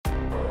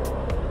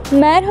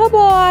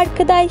Merhaba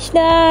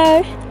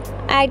arkadaşlar.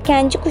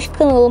 Erkenci Kuş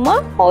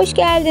kanalıma hoş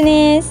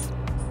geldiniz.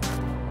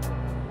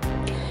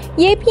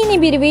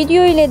 Yepyeni bir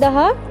video ile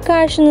daha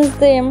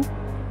karşınızdayım.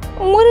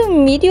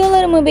 Umarım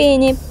videolarımı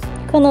beğenip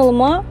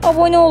kanalıma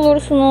abone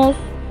olursunuz.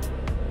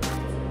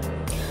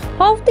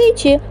 Hafta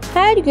içi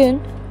her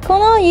gün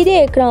Kanal 7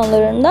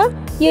 ekranlarında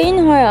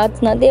yayın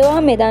hayatına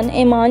devam eden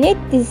Emanet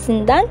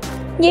dizisinden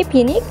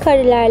yepyeni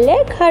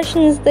karelerle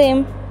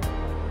karşınızdayım.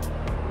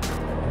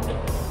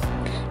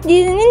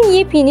 Dizinin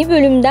yepyeni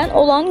bölümden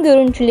olan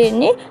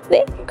görüntülerini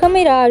ve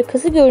kamera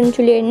arkası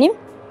görüntülerini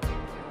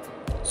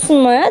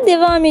sunmaya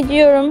devam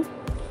ediyorum.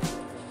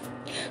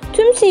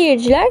 Tüm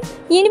seyirciler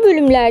yeni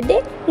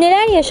bölümlerde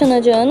neler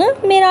yaşanacağını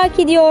merak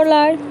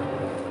ediyorlar.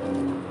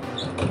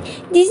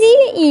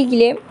 Diziyle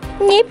ilgili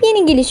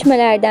yepyeni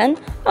gelişmelerden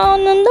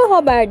anında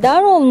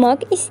haberdar olmak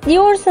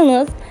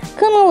istiyorsanız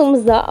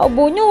kanalımıza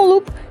abone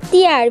olup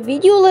diğer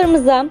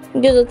videolarımıza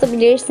göz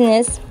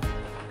atabilirsiniz.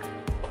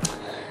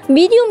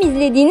 Videomu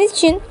izlediğiniz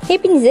için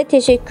hepinize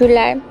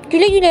teşekkürler.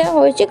 Güle güle,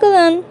 hoşça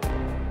kalın.